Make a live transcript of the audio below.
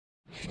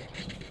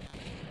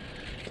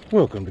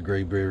Welcome to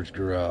Graybeard's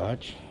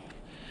Garage.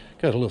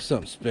 Got a little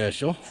something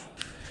special.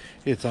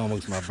 It's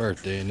almost my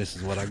birthday, and this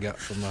is what I got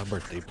for my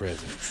birthday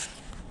present.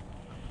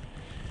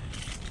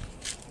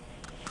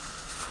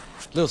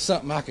 A little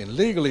something I can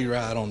legally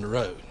ride on the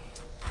road.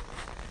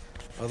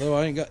 Although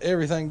I ain't got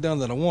everything done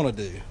that I want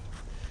to do.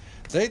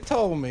 They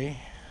told me,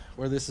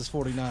 where this is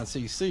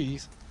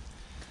 49cc's,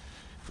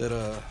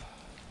 that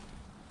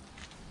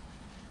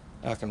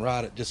I can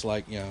ride it just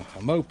like, a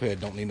moped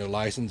don't need no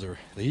license, or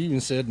they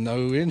even said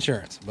no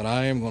insurance, but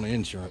I am going to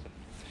insure it.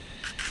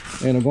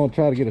 And I'm going to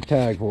try to get a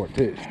tag for it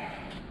too.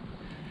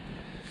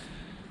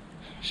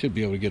 Should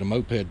be able to get a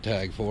moped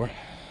tag for it.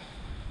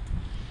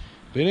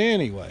 But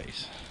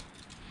anyways,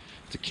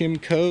 it's a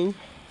Kymco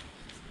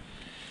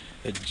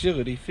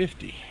Agility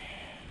 50. I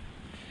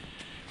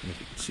don't know if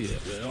you can see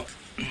that well.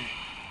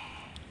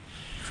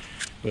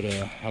 But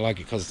I like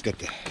it because it's got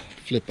the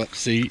flip up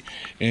seat,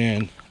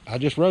 and I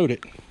just rode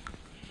it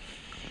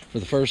for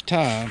the first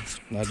time.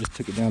 I just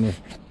took it down there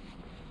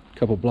a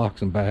couple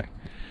blocks and back,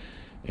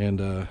 and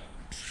to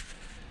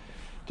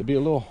be a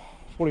little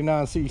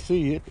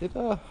 49cc,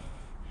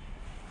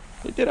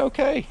 it did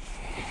okay.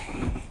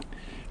 I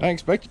didn't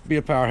expect it to be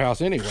a powerhouse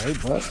anyway,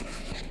 but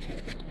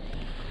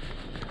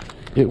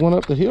it went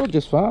up the hill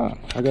just fine.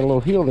 I got a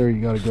little hill there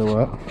you got to go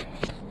up,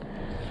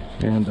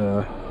 and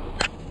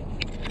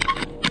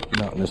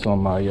mounting this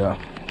on my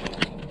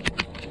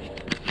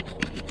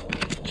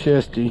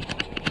chesty,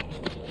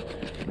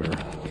 or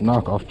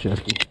knockoff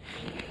chesty.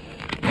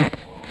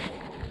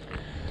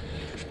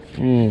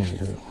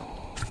 Anywho,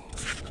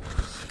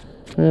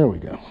 there we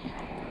go.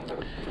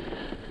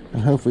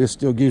 And hopefully it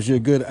still gives you a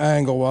good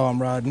angle while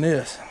I'm riding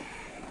this.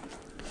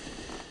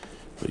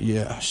 But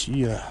yeah,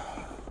 she's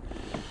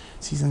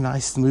a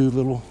nice smooth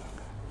little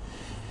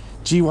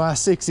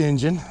GY6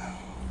 engine.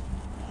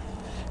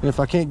 And if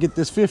I can't get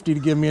this 50 to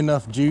give me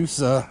enough juice,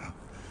 I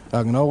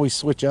can always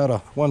switch out a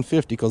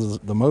 150 because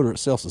the motor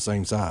itself's the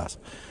same size.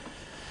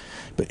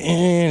 But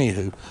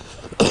anywho,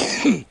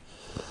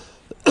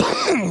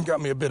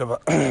 got me a bit of a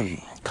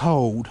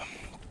cold.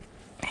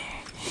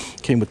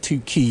 Came with 2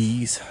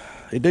 keys.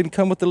 It didn't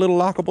come with the little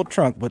lockable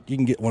trunk, but you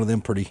can get one of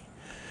them pretty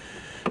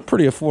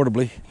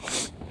affordably.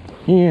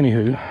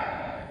 Anywho,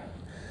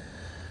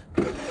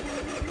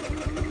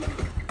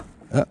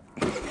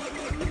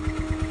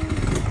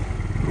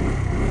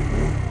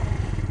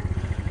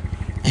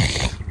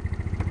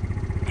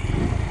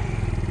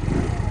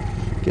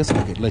 guess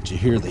I could let you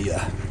hear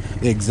the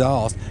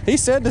exhaust. He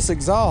said this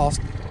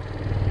exhaust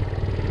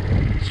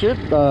should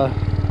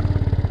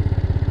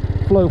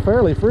flow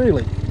fairly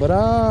freely, but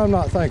I'm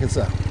not thinking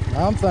so.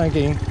 I'm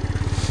thinking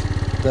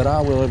that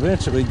I will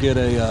eventually get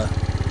a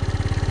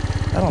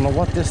I don't know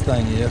what this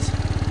thing is,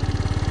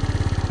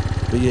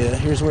 but yeah,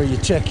 here's where you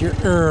check your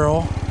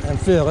Earl and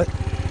fill it.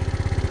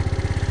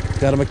 It's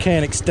got a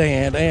mechanic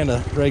stand and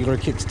a regular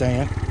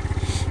kickstand,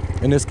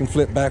 and this can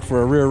flip back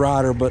for a rear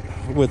rider, but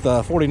with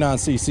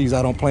 49cc's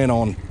I don't plan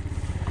on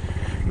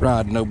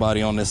riding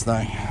nobody on this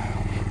thing.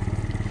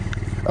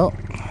 Oh,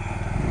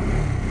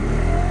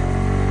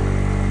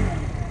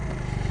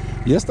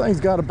 this thing's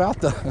got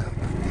about the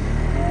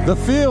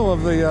feel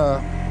of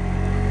the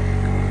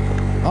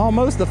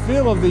almost the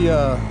feel of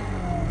the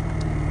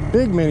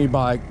big mini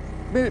bike.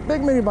 Big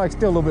mini bike's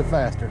still a little bit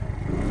faster.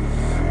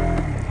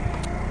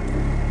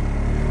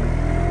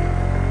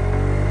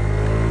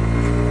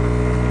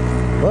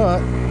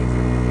 But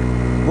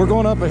we're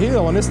going up a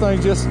hill, and this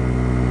thing's just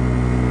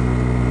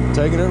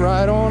taking it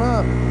right on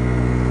up.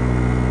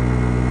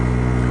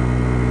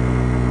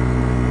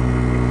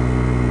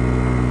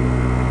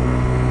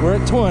 We're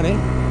at 20,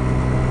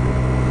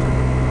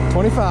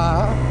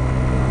 25.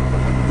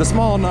 The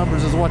small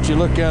numbers is what you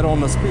look at on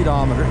the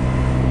speedometer.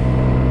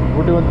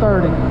 We're doing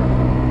 30.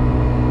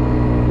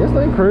 This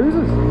thing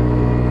cruises.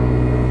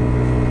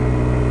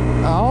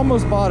 I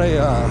almost bought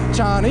a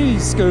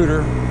Chinese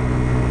scooter,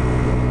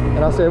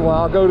 and I said, well,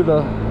 I'll go to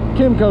the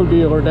Kymco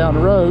dealer down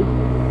the road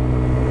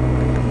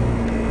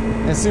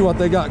and see what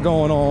they got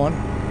going on.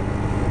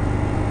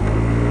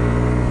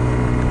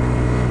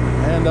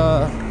 And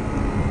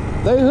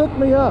they hooked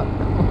me up.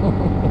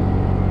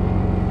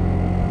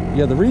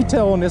 Yeah, the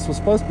retail on this was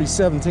supposed to be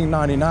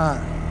 $17.99.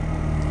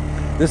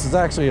 This is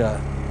actually a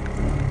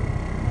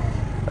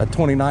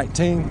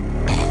 2019.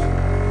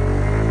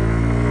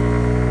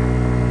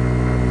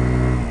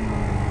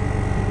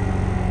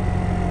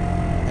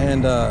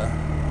 And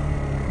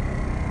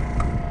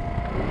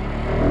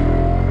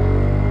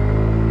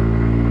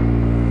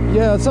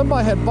yeah,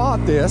 somebody had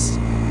bought this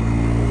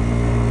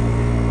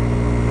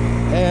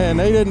and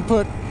they didn't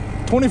put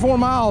 24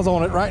 miles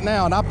on it right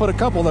now, and I put a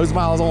couple of those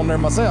miles on there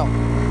myself.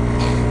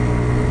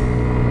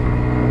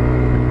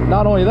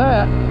 Not only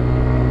that,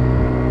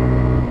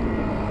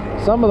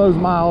 some of those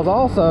miles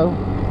also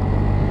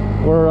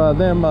were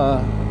them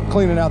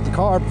cleaning out the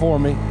carb for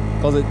me,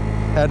 because it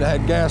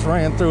had gas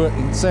ran through it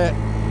and set.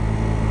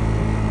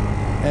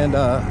 And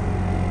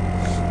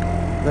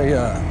they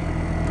of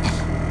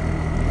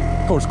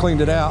course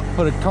cleaned it out,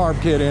 put a carb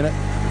kit in it,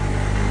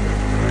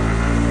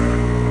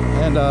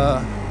 and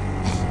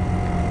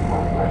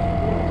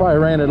Probably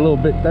ran it a little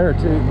bit there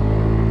too.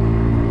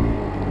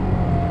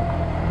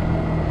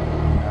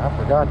 I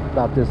forgot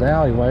about this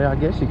alleyway. I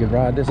guess you could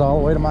ride this all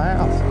the way to my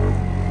house.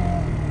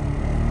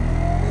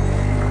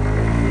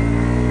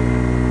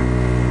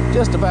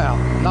 Just about,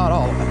 not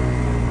all of it.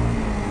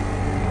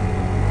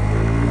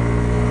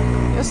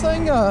 This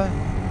thing,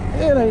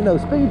 it ain't no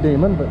speed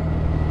demon, but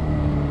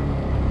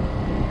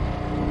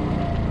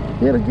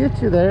it'll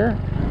get you there.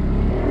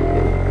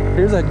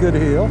 Here's that good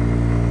hill.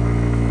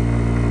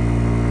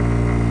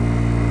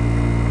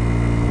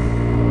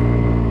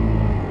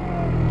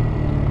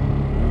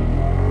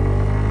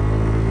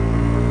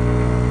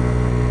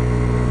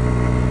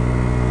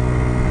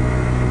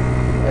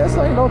 This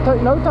thing don't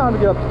take no time to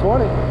get up to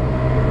 20.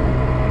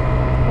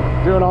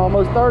 Doing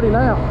almost 30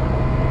 now.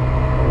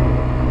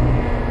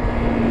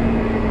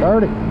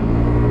 30.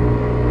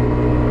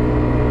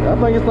 I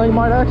think this thing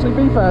might actually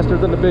be faster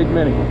than the big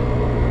Mini.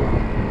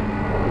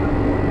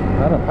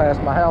 I done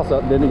passed my house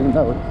up and didn't even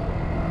know it.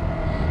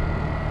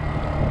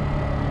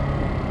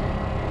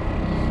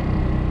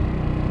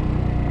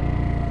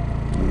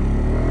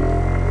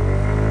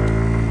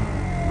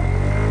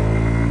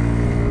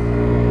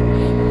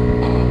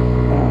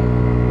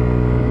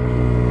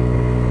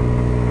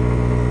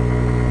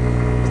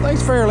 This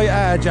thing's fairly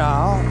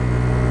agile.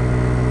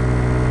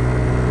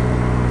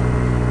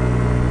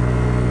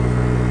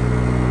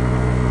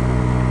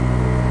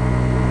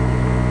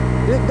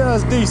 It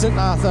does decent,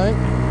 I think.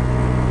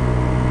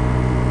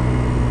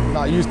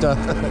 Not used to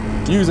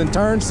using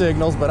turn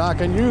signals, but I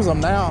can use them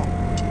now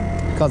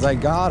because I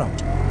got them.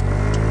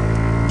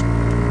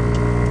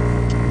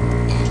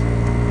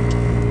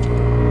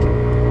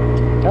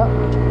 Yep.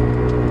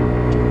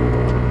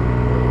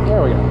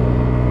 There we go.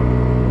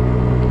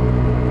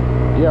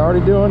 Yeah,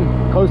 already doing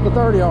close to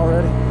 30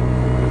 already.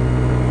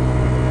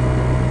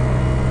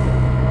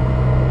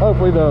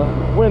 Hopefully the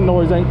wind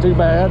noise ain't too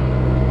bad.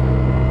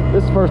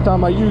 This is the first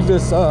time I use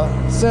this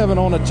 7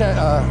 on a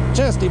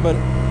chesty, but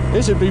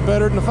it should be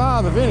better than the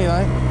 5 if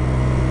anything.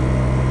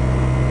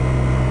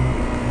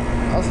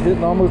 I was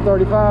hitting almost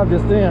 35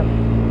 just then.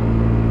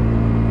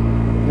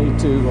 Need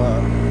to,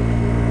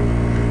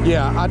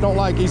 yeah, I don't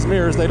like these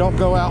mirrors. They don't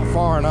go out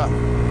far enough.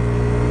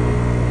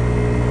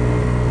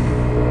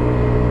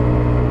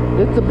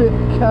 It's a bit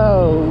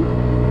cold.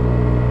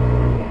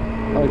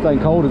 Only thing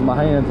cold is my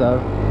hands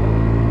though.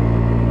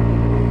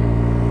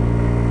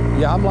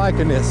 Yeah, I'm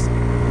liking this.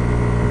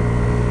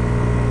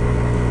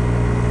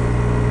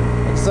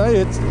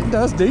 Say it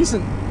does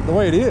decent the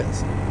way it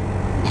is.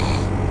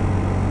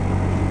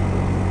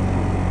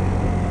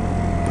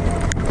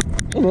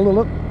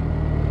 Look,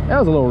 that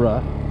was a little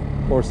rough.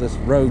 Of course, this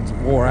road's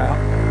wore out.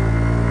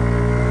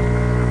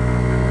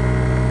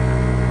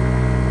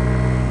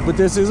 But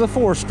this is a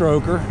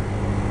 4-stroker.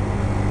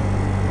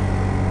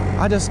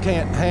 I just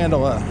can't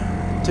handle a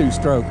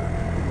 2-stroker.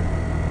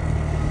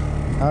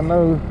 I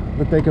know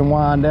that they can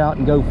wind out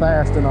and go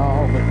fast and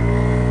all, but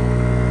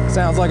it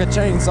sounds like a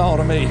chainsaw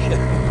to me.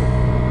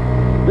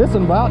 This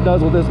about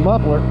does with this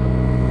muffler.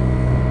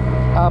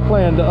 I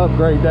plan to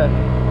upgrade that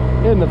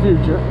in the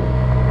future.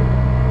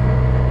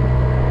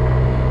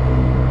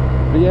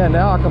 But yeah,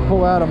 now I can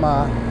pull out of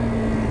my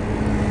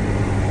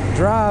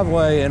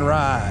driveway and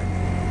ride.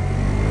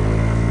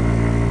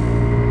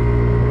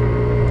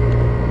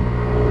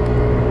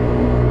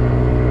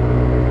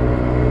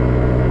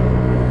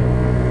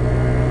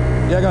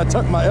 Yeah, I gotta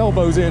tuck my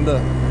elbows in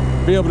to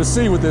be able to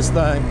see with this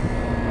thing.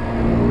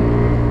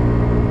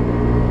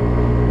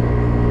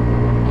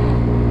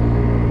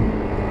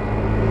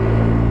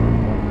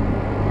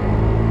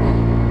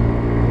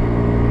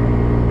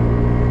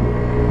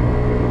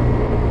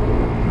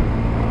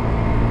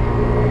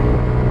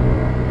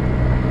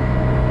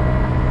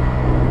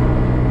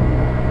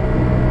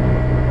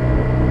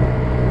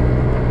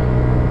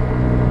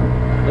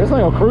 This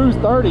thing will cruise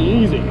 30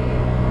 easy.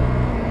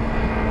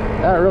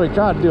 I haven't really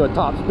tried to do a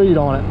top speed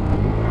on it.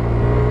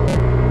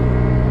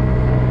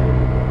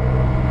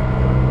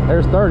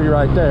 There's 30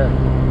 right there.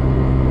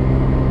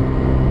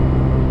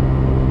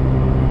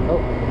 Oh.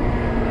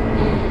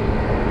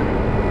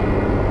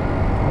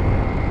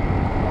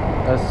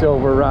 That's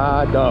silver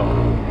ride. Oh.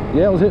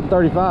 Yeah, it was hitting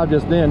 35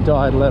 just then until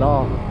I had let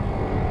off.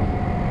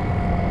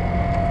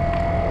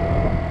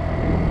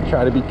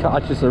 Try to be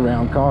cautious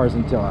around cars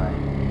until I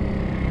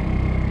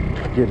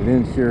get it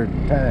insured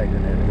and tagged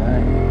and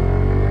everything.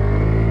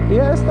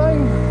 Yeah, this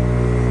thing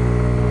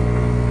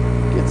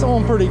gets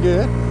on pretty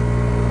good.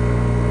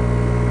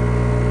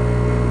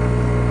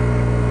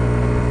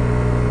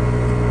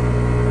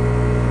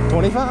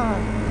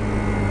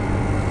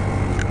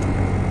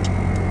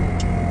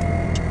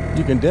 $25.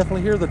 You can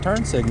definitely hear the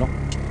turn signal.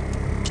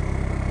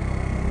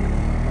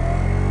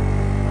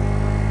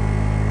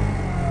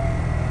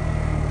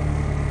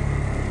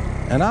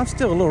 And I'm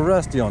still a little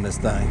rusty on this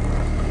thing.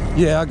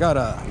 Yeah, I got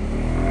a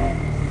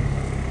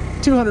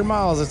 200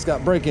 miles. It's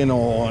got brake-in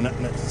oil on it,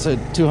 and it said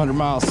 200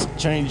 miles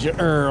change your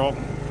oil.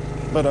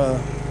 But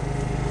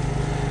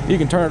you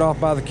can turn it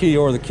off by the key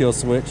or the kill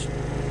switch.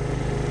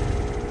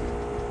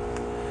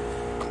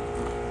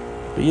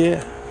 But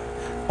yeah,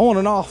 on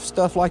and off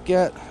stuff like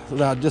that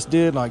I just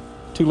did, like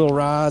 2 little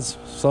rides,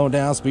 slowing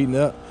down, speeding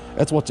up.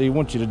 That's what they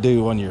want you to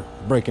do when you're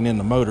breaking in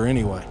the motor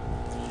anyway.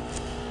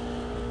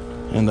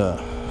 And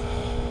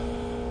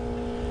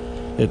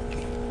it's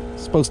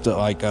supposed to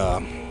like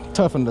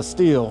toughen the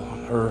steel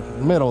or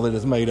metal that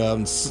it's made of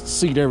and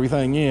seat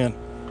everything in.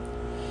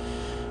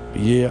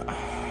 But yeah,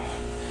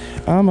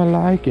 I'm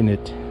liking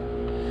it.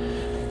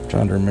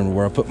 Trying to remember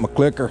where I put my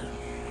clicker.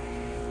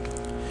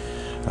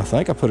 I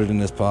think I put it in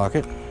this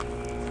pocket.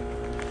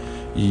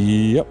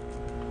 Yep,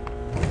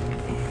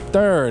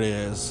 there it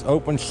is.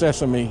 Open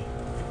sesame.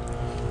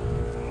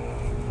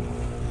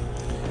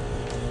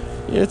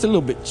 Yeah, it's a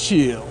little bit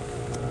chill,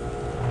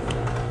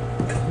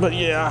 but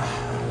yeah,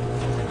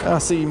 I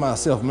see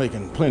myself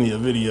making plenty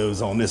of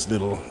videos on this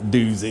little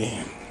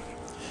doozy.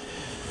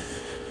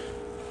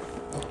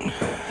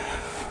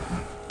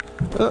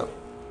 Oh,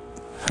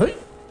 hey.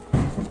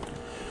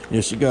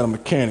 Yes, you got a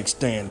mechanic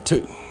stand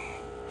too.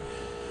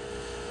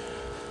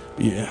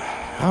 Yeah,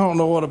 I don't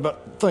know what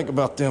think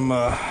about them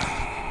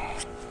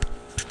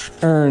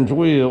orange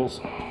wheels,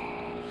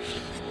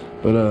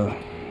 but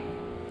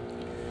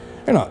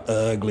they're not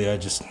ugly.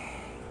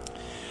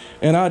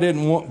 And I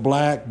didn't want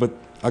black, but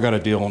I got a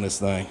deal on this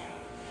thing.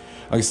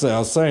 Like I said, I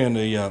was saying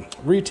the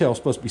retail is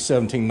supposed to be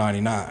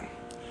 $17.99.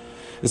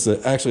 It's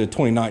actually a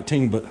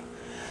 2019, but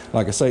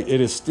like I say,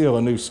 it is still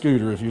a new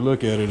scooter. If you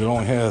look at it, it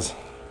only has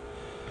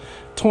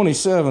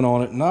 27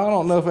 on it, and I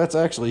don't know if that's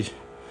actually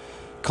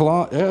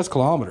it has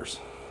kilometers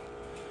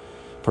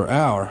per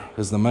hour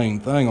is the main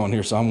thing on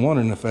here, so I'm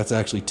wondering if that's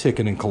actually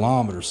ticking in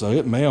kilometers. So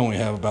it may only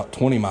have about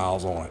 20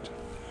 miles on it,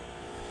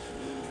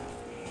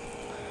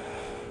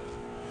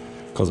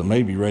 because it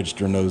may be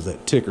registering those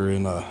that ticker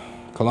in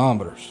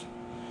kilometers.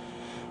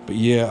 But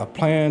yeah, I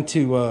plan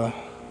to I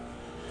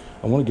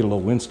want to get a little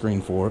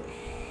windscreen for it,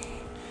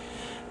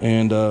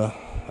 and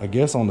I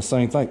guess on the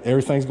same thing,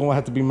 everything's going to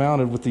have to be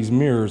mounted with these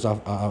mirrors.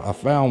 I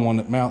found one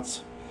that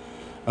mounts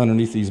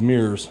underneath these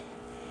mirrors,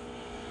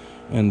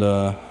 and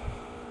I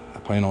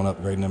plan on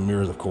upgrading them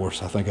mirrors, of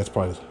course. I think that's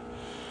probably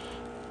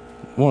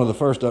one of the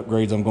first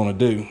upgrades I'm going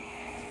to do.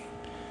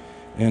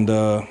 And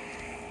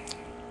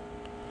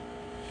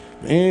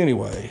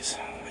anyways,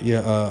 yeah,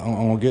 I'm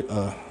gonna get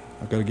I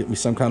gotta get me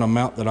some kind of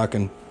mount that I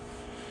can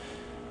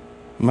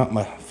mount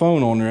my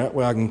phone on there. That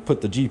way I can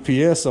put the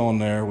GPS on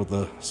there with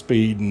the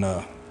speed,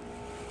 and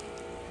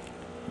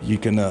you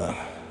can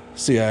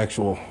see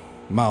actual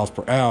miles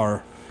per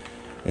hour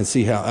and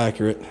see how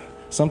accurate.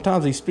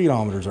 Sometimes these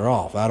speedometers are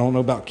off. I don't know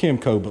about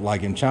Kymco, but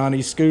like in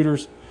Chinese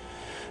scooters,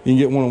 you can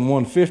get one of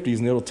 150s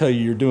and it'll tell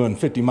you you're doing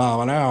 50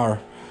 miles an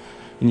hour,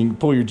 and you can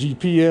pull your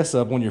GPS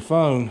up on your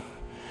phone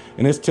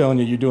and it's telling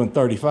you you're doing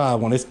 35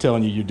 when it's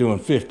telling you you're doing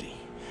 50.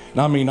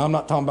 Now, I mean, I'm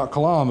not talking about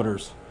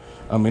kilometers.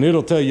 I mean,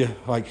 it'll tell you,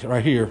 like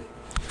right here,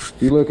 if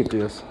you look at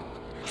this,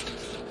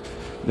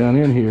 down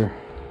in here,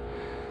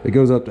 it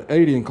goes up to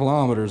 80 in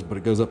kilometers, but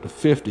it goes up to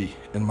 50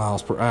 in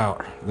miles per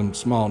hour. Them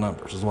small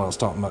numbers is what I was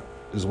talking about,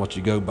 is what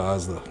you go by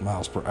as the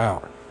miles per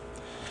hour.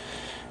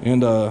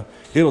 And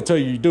it'll tell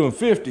you you're doing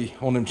 50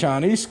 on them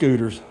Chinese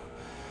scooters.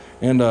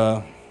 And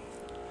like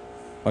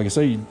I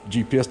say,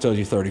 GPS tells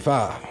you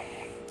 35.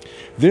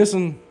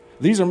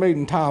 These are made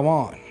in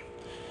Taiwan.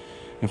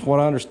 And from what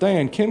I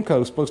understand,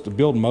 Kymco is supposed to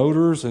build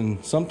motors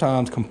and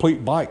sometimes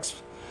complete bikes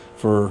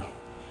for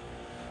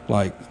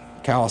like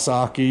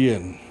Kawasaki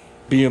and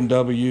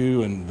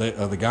BMW, and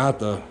the guy at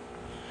the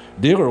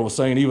dealer was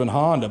saying even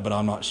Honda, but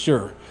I'm not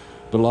sure.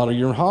 But a lot of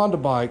your Honda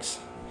bikes,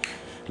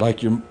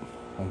 like I'm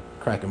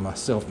cracking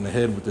myself in the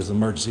head with this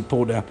emergency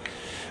pull down.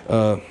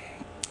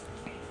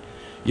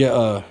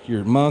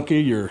 Your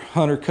Monkey, your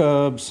Hunter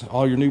Cubs,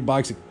 all your new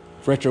bikes,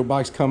 retro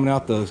bikes coming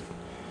out, the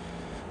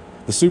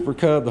Super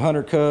Cub, the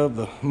Hunter Cub,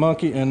 the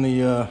Monkey, and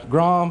the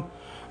Grom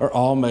are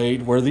all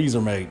made where these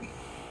are made,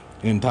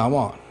 in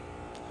Taiwan.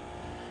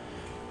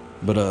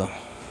 But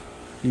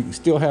you can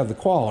still have the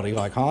quality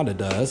like Honda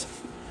does.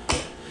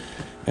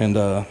 And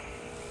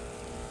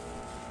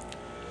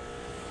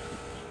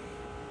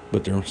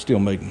but they're still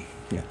made in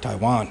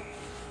Taiwan.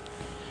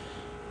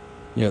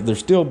 Yeah, they're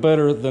still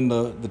better than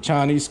the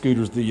Chinese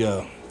scooters.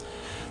 The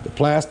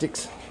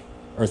plastics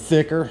are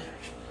thicker.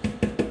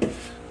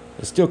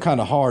 It's still kind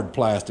of hard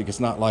plastic.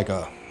 It's not like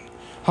a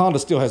Honda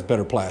still has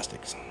better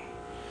plastics.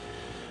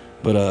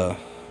 But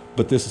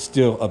this is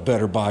still a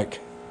better bike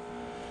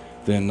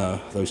than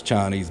those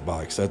Chinese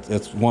bikes.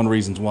 That's one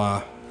reason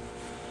why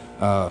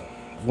I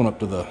went up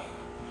to the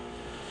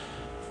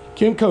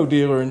Kymco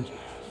dealer and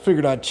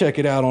figured I'd check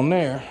it out on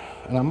there,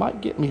 and I might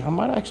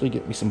actually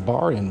get me some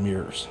bar-end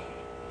mirrors.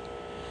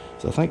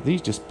 So I think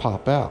these just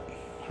pop out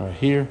right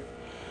here,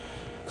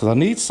 because I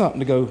need something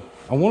to go.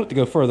 I want it to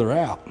go further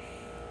out.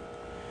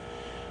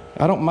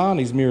 I don't mind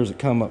these mirrors that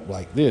come up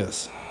like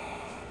this,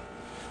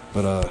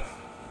 but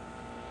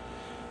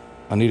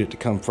I need it to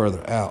come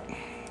further out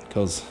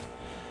because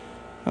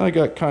I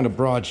got kind of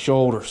broad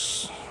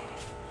shoulders.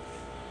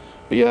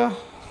 But yeah,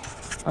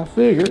 I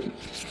figured.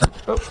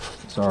 Oh,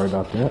 sorry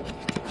about that.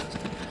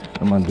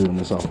 I'm undoing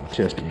this off my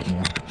chest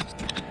again.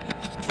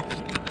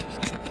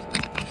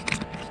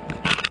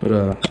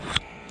 But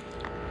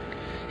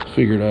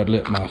figured I'd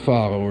let my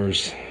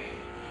followers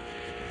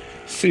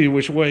see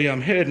which way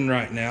I'm heading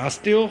right now. I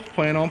still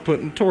plan on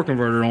putting the torque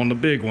converter on the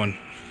big one,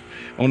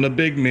 on the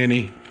big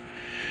Mini.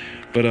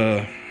 But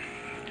I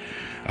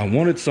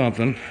wanted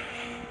something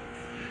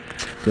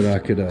that I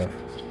could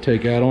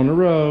take out on the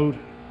road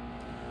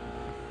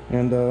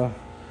and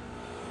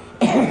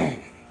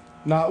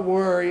not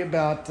worry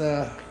about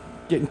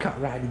getting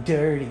caught riding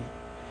dirty.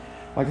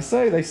 Like I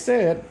say, they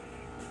said,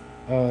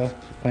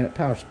 Planet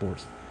Power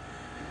Sports,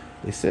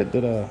 they said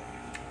that the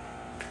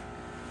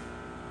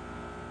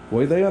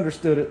way they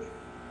understood it,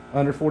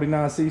 under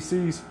 49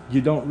 cc's,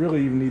 you don't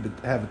really even need to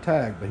have a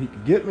tag. But he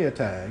could get me a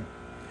tag,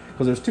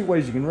 because there's two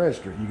ways you can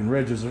register. You can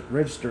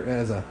register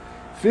as a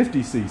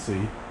 50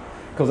 cc,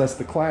 because that's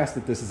the class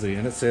that this is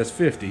in. It says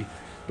 50,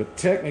 but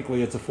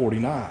technically it's a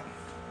 49.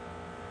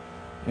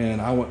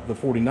 And I went the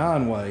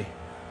 49 way,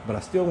 but I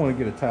still want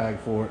to get a tag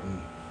for it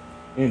and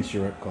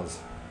insure it, because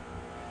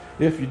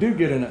if you do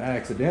get in an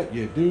accident,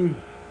 you'll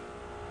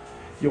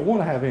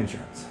want to have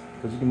insurance,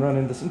 because you can run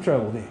into some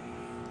trouble then,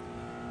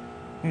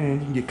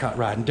 and you can get caught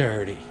riding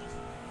dirty.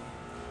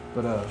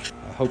 But I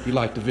hope you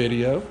liked the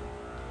video,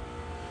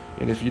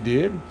 and if you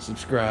did,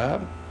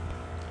 subscribe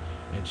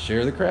and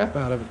share the crap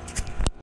out of it.